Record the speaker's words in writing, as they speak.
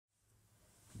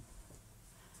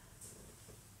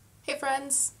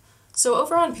friends! So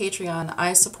over on Patreon,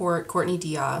 I support Courtney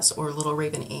Diaz, or Little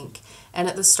Raven Inc., and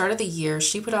at the start of the year,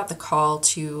 she put out the call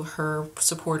to her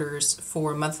supporters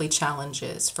for monthly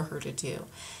challenges for her to do.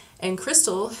 And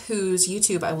Crystal, whose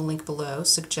YouTube I will link below,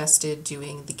 suggested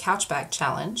doing the couch bag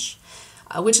challenge,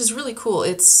 which is really cool.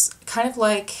 It's kind of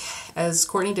like, as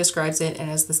Courtney describes it and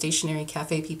as the stationery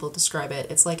cafe people describe it,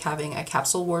 it's like having a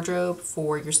capsule wardrobe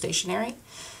for your stationery.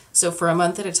 So for a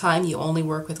month at a time, you only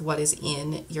work with what is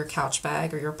in your couch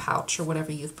bag or your pouch or whatever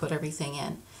you've put everything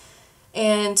in.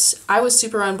 And I was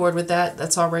super on board with that.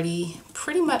 That's already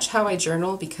pretty much how I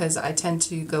journal because I tend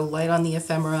to go light on the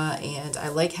ephemera and I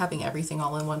like having everything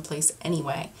all in one place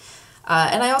anyway.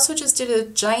 And I also just did a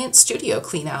giant studio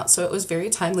clean out, so it was very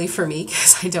timely for me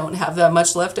because I don't have that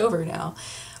much left over now.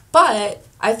 But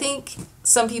I think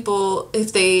some people,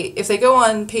 if they go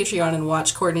on Patreon and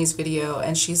watch Courtney's video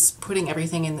and she's putting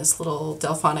everything in this little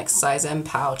Delphonics size M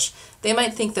pouch, they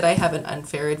might think that I have an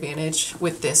unfair advantage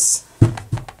with this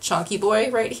chonky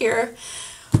boy right here.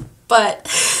 But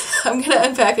I'm going to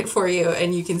unpack it for you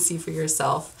and you can see for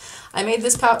yourself. I made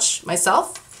this pouch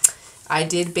myself. I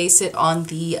did base it on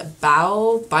the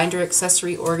Bow Binder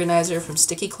Accessory Organizer from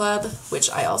Sticky Club, which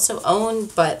I also own,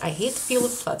 but I hate the feel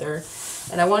of leather.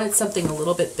 And I wanted something a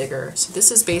little bit bigger. So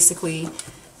this is basically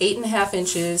 8.5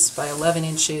 inches by 11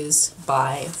 inches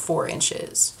by 4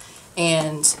 inches.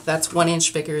 And that's 1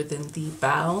 inch bigger than the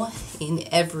bow in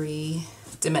every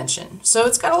dimension. So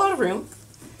it's got a lot of room.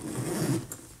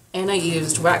 And I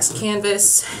used waxed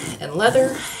canvas and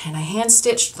leather, and I hand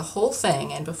stitched the whole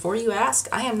thing. And before you ask,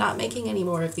 I am not making any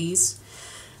more of these.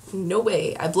 No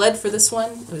way. I bled for this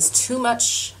one. It was too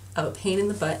much of a pain in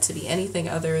the butt to be anything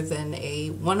other than a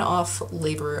one-off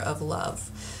labor of love.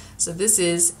 So this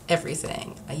is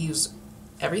everything. I use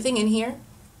everything in here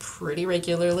pretty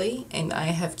regularly, and I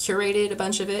have curated a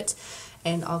bunch of it,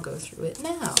 and I'll go through it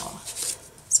now.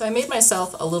 So I made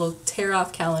myself a little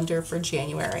tear-off calendar for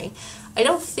January. I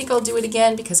don't think I'll do it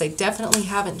again because I definitely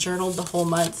haven't journaled the whole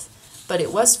month, but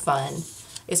it was fun.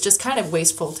 It's just kind of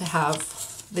wasteful to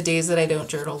have the days that I don't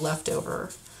journal left over.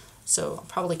 So I'll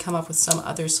probably come up with some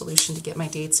other solution to get my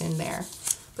dates in there.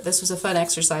 But this was a fun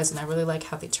exercise and I really like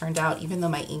how they turned out, even though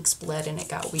my inks bled and it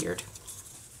got weird.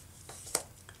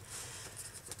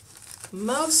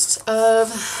 Most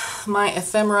of my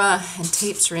ephemera and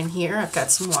tapes are in here. I've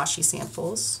got some washi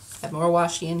samples. I have more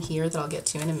washi in here that I'll get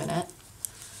to in a minute.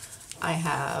 I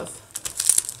have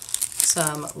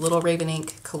some Little Raven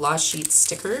Ink collage sheet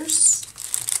stickers.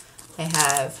 I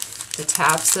have the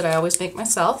tabs that I always make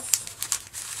myself.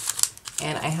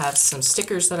 And I have some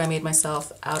stickers that I made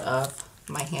myself out of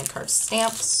my hand-carved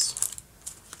stamps.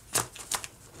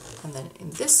 And then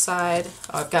in this side,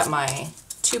 I've got my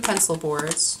 2 pencil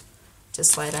boards to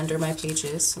slide under my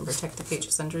pages and protect the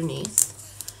pages underneath.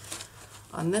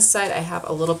 On this side, I have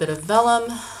a little bit of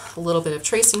vellum, a little bit of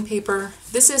tracing paper.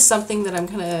 This is something that I'm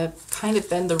going to kind of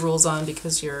bend the rules on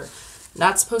because you're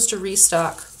not supposed to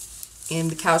restock in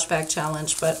the couch bag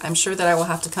challenge, but I'm sure that I will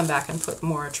have to come back and put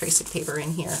more tracing paper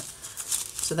in here.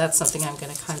 So that's something I'm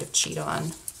going to kind of cheat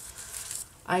on.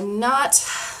 I'm not,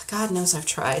 God knows I've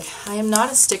tried, I am not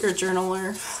a sticker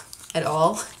journaler at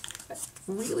all.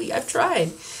 Really, I've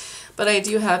tried. But I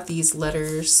do have these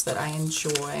letters that I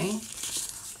enjoy.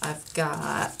 I've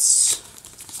got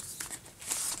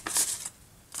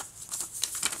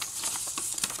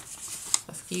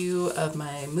a few of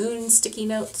my moon sticky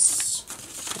notes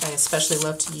that I especially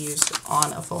love to use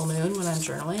on a full moon when I'm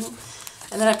journaling.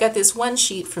 And then I've got this one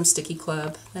sheet from Sticky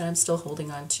Club that I'm still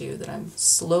holding on to that I'm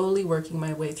slowly working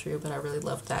my way through, but I really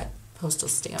love that postal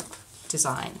stamp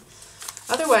design.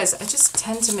 Otherwise, I just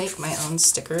tend to make my own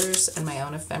stickers and my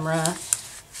own ephemera,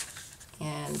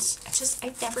 and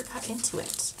I never got into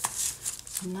it.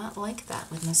 I'm not like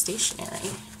that with my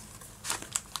stationery.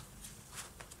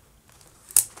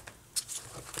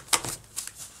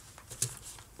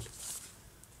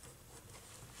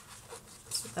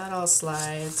 So that all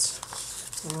slides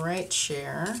right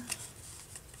here.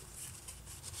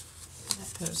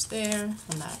 That goes there,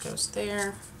 and that goes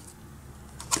there.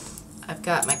 I've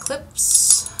got my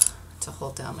clips to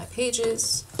hold down my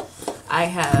pages. I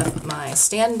have my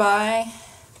standby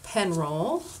pen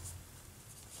roll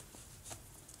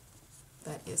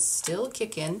that is still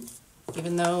kicking,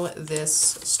 even though this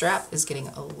strap is getting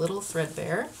a little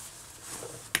threadbare.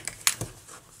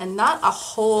 And not a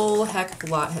whole heck of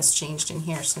a lot has changed in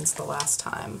here since the last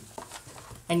time.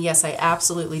 And yes, I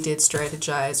absolutely did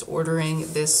strategize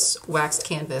ordering this waxed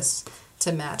canvas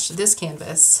to match this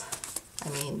canvas. I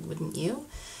mean, wouldn't you?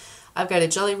 I've got a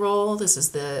jelly roll. This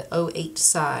is the 08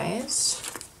 size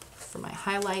for my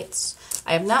highlights.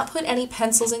 I have not put any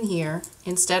pencils in here.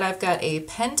 Instead, I've got a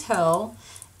Pentel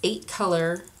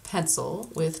 8-color pencil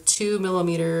with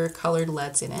 2mm colored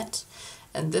leads in it.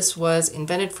 And this was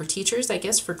invented for teachers, I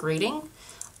guess, for grading.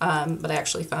 But I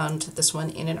actually found this one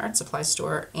in an art supply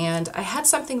store. And I had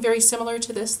something very similar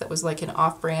to this that was like an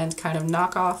off-brand kind of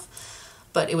knockoff,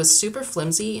 but it was super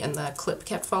flimsy and the clip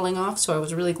kept falling off. So I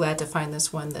was really glad to find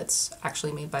this one that's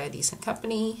actually made by a decent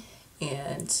company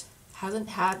and hasn't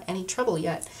had any trouble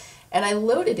yet. And I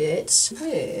loaded it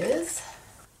with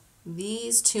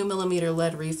these 2mm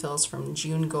lead refills from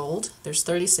June Gold. There's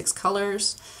 36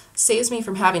 colors. Saves me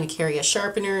from having to carry a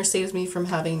sharpener, saves me from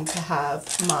having to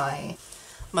have my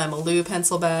Malou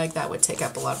pencil bag. That would take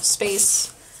up a lot of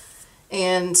space.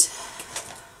 And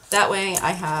that way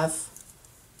I have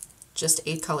just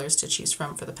 8 colors to choose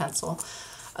from for the pencil.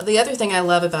 The other thing I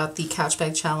love about the Couch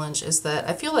Bag Challenge is that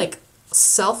I feel like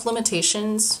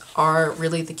self-limitations are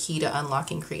really the key to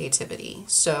unlocking creativity.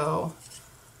 So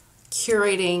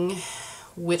curating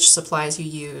which supplies you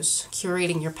use,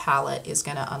 curating your palette is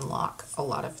going to unlock a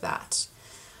lot of that.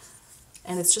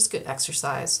 And it's just good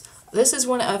exercise. This is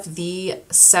one of the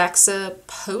Saxa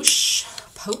Poche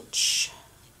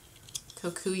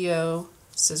Kokuyo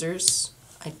scissors.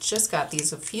 I just got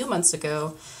these a few months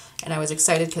ago and I was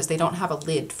excited because they don't have a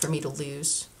lid for me to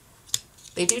lose.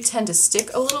 They do tend to stick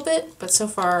a little bit, but so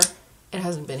far it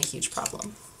hasn't been a huge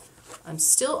problem. I'm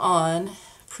still on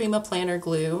Prima Planner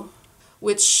glue,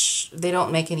 which they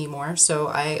don't make anymore, so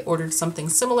I ordered something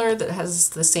similar that has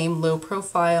the same low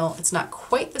profile. It's not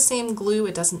quite the same glue,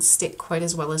 it doesn't stick quite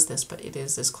as well as this, but it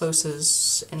is as close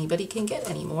as anybody can get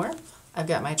anymore. I've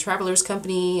got my Travelers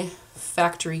Company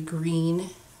Factory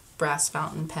Green brass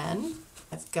fountain pen.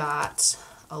 I've got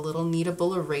a little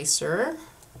kneadable eraser.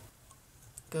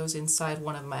 Goes inside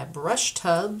one of my brush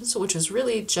tubs, which is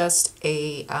really just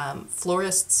a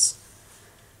florist's,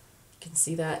 you can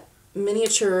see that,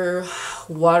 miniature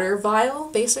water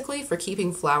vial, basically, for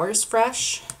keeping flowers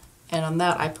fresh. And on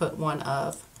that I put one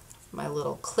of my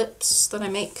little clips that I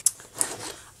make.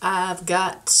 I've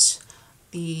got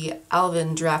the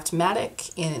Alvin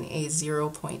Draftmatic in a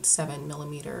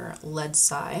 0.7mm lead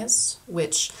size,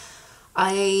 which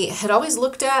I had always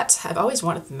looked at. I've always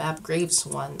wanted the Mab Graves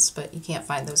ones, but you can't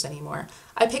find those anymore.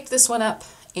 I picked this one up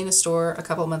in a store a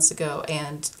couple months ago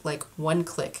and like one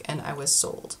click and I was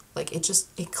sold. Like it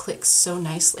clicks so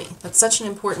nicely. That's such an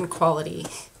important quality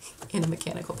in a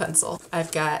mechanical pencil.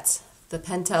 I've got the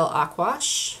Pentel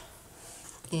Aquash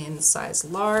in size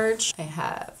large. I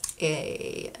have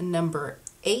a number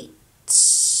 8,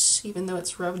 even though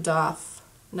it's rubbed off.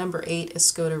 Number 8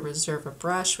 Escoda Reserva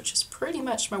brush, which is pretty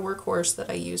much my workhorse that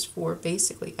I use for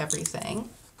basically everything.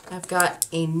 I've got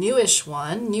a newish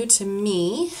one, new to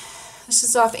me. This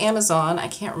is off Amazon. I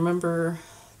can't remember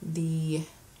the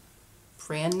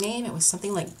brand name. It was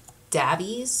something like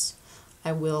Dabby's.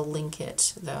 I will link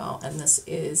it though. And this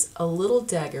is a little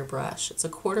dagger brush. It's a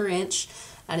 1/4 inch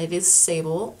and it is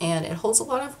sable and it holds a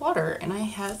lot of water and I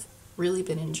have really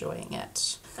been enjoying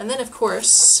it. And then of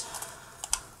course,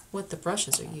 what the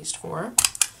brushes are used for.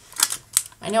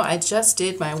 I know I just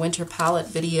did my winter palette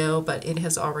video, but it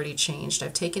has already changed.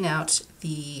 I've taken out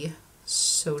the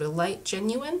Soda Light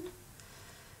Genuine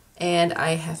and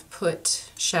I have put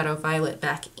Shadow Violet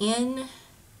back in.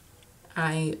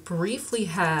 I briefly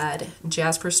had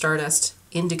Jasper Stardust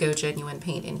Indigo Genuine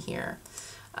paint in here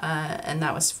and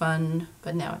that was fun,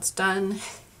 but now it's done.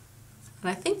 And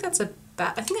I think that's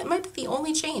I think that might be the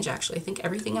only change actually. I think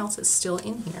everything else is still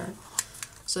in here.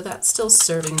 So that's still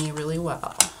serving me really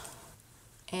well.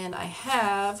 And I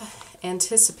have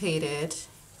anticipated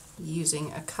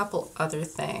using a couple other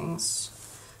things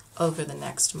over the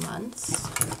next month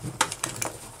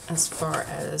as far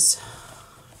as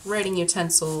writing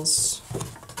utensils,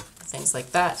 things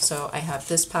like that. So I have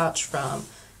this pouch from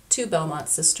Two Belmont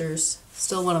Sisters,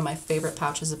 still one of my favorite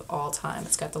pouches of all time.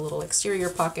 It's got the little exterior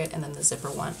pocket and then the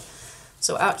zipper one.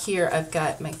 So out here I've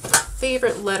got my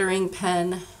favorite lettering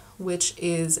pen, which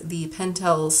is the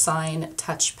Pentel Sign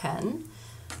Touch Pen.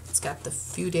 It's got the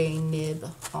Fude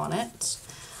nib on it.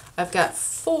 I've got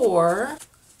 4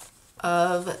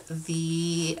 of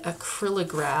the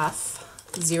Acrylograph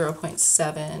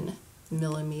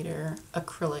 0.7mm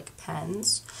acrylic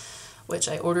pens, which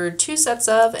I ordered 2 sets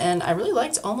of, and I really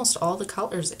liked almost all the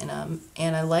colors in them,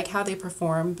 and I like how they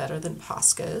perform better than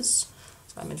Posca's,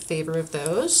 so I'm in favor of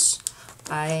those.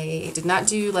 I did not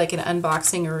do like an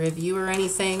unboxing or review or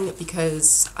anything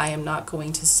because I am not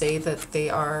going to say that they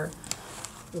are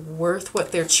worth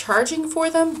what they're charging for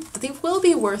them, but they will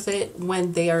be worth it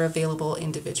when they are available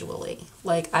individually.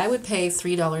 Like I would pay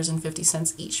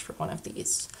 $3.50 each for one of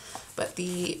these, but but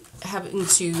the having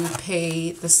to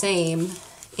pay the same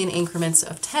in increments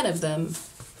of 10 of them,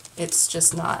 it's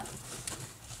just not,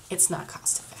 it's not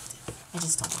cost effective. I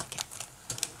just don't like it.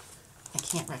 I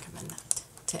can't recommend that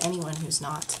to anyone who's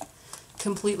not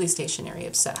completely stationery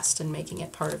obsessed and making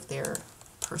it part of their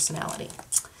personality.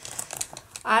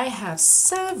 I have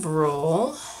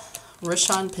several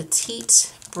Rochon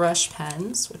Petite brush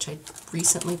pens, which I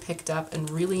recently picked up and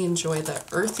really enjoy the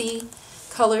earthy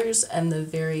colors and the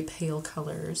very pale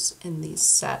colors in these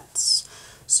sets.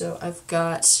 So I've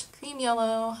got cream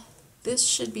yellow, this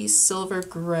should be silver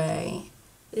gray,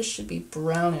 this should be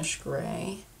brownish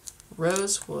gray,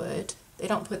 rosewood, they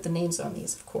don't put the names on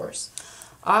these of course,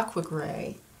 aqua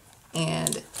gray,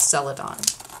 and celadon.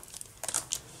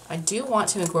 I do want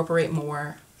to incorporate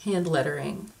more hand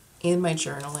lettering in my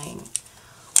journaling.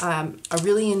 I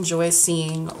really enjoy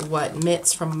seeing what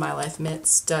Mitz from My Life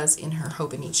Mitz does in her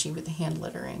Hobonichi with the hand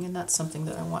lettering, and that's something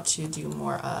that I want to do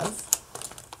more of.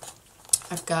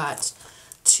 I've got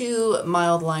two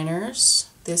mild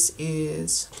liners. This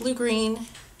is blue-green,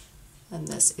 and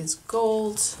this is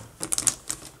gold.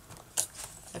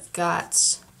 I've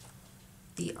got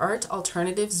the Art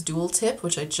Alternatives Dual Tip,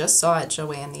 which I just saw at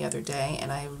Joann the other day,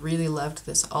 and I really loved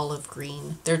this olive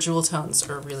green. Their jewel tones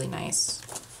are really nice.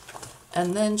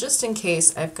 And then just in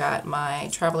case, I've got my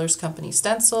Traveler's Company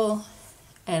stencil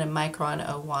and a Micron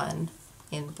 01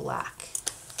 in black.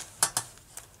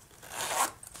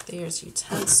 There's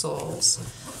utensils.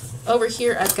 Over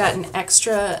here I've got an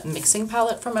extra mixing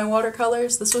palette for my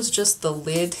watercolors. This was just the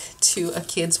lid to a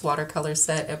kid's watercolor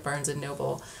set at Barnes &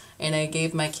 Noble. And I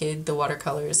gave my kid the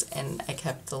watercolors and I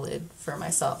kept the lid for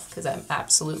myself because I'm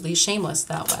absolutely shameless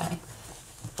that way.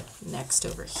 Next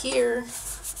over here,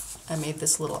 I made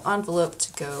this little envelope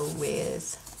to go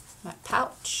with my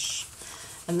pouch.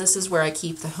 And this is where I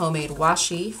keep the homemade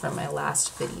washi from my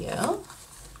last video.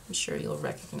 I'm sure you'll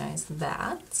recognize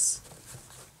that. So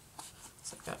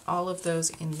I've got all of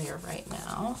those in there right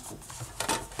now.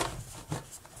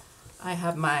 I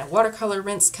have my watercolor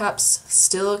rinse cups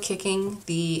still kicking.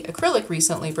 The acrylic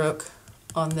recently broke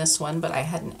on this one, but I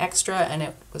had an extra and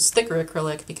it was thicker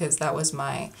acrylic because that was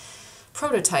my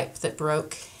prototype that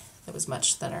broke. It was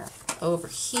much thinner. Over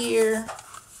here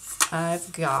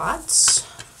I've got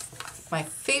my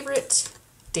favorite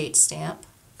date stamp.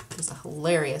 There's a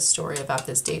hilarious story about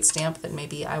this date stamp that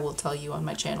maybe I will tell you on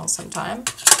my channel sometime.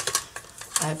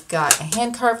 I've got a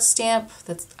hand-carved stamp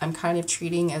that I'm kind of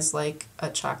treating as like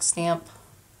a chalk stamp,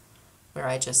 where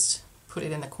I just put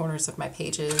it in the corners of my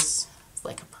pages. It's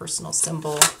like a personal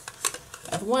symbol.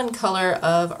 I have one color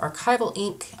of archival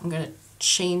ink. I'm going to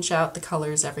change out the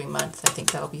colors every month. I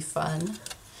think that'll be fun.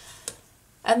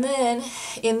 And then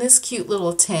in this cute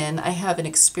little tin, I have an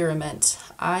experiment.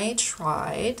 I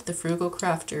tried the Frugal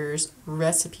Crafter's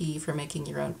recipe for making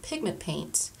your own pigment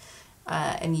paint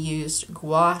and used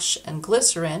gouache and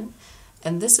glycerin.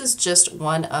 And this is just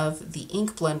one of the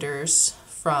ink blenders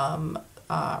from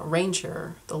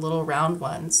Ranger, the little round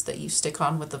ones that you stick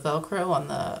on with the Velcro on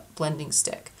the blending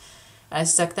stick. I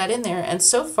stuck that in there, and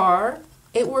so far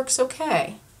it works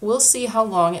okay. We'll see how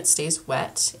long it stays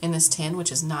wet in this tin,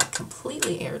 which is not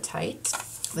completely airtight.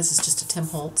 This is just a Tim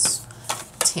Holtz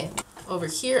tin. Over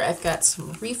here I've got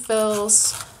some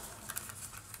refills.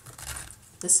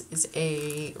 This is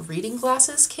a reading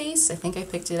glasses case. I think I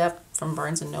picked it up from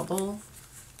Barnes & Noble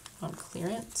on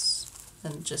clearance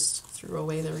and just threw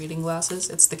away the reading glasses.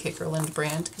 It's the Kickerland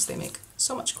brand because they make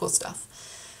so much cool stuff.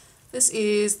 This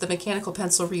is the mechanical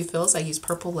pencil refills. I use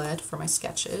purple lead for my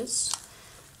sketches.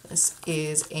 This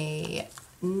is a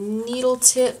needle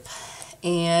tip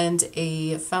and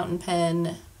a fountain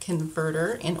pen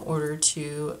converter in order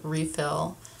to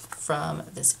refill from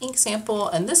this ink sample.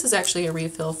 And this is actually a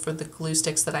refill for the glue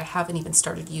sticks that I haven't even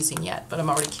started using yet, but I'm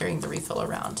already carrying the refill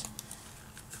around.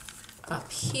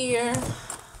 Up here,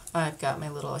 I've got my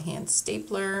little hand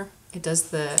stapler. It does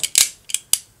the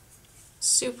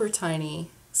super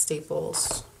tiny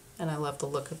staples, and I love the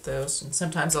look of those. And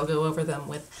sometimes I'll go over them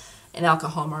with an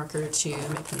alcohol marker to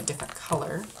make them a different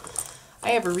color.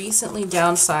 I have recently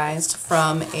downsized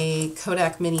from a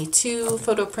Kodak Mini 2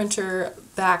 photo printer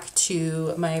back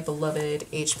to my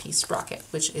beloved HP Sprocket,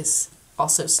 which is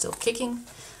also still kicking,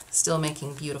 still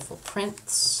making beautiful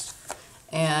prints,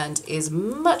 and is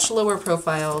much lower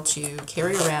profile to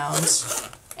carry around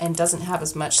and doesn't have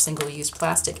as much single-use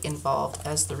plastic involved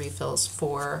as the refills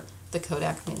for the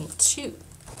Kodak Mini 2.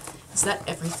 Is that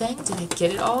everything? Did I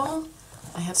get it all?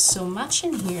 I have so much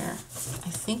in here. I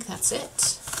think that's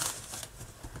it.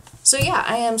 So yeah,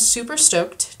 I am super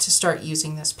stoked to start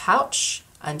using this pouch.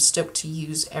 I'm stoked to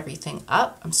use everything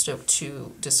up. I'm stoked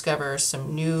to discover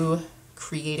some new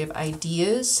creative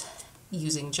ideas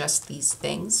using just these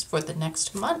things for the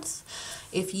next month.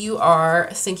 If you are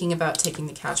thinking about taking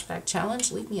the couch bag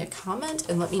challenge, leave me a comment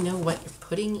and let me know what you're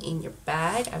putting in your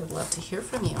bag. I would love to hear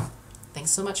from you.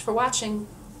 Thanks so much for watching.